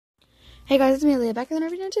Hey guys, it's me, Leah, back in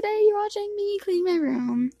another video. Today you're watching me clean my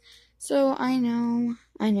room. So I know.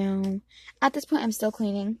 At this point, I'm still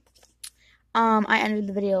cleaning. I ended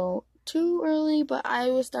the video too early, but I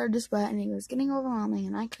was started to sweat and it was getting overwhelming,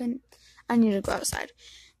 and I needed to go outside.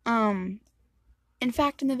 In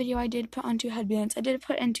fact, in the video, I did put on 2 headbands. I did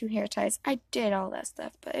put in 2 hair ties. I did all that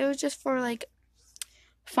stuff, but it was just for like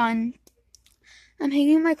fun. I'm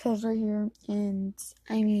hanging my clothes right here, and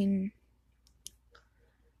I mean,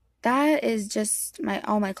 that is just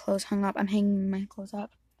all my clothes hung up. I'm hanging my clothes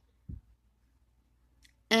up.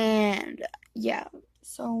 And yeah,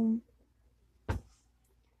 so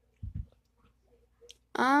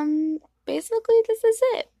basically this is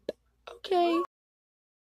it. Okay.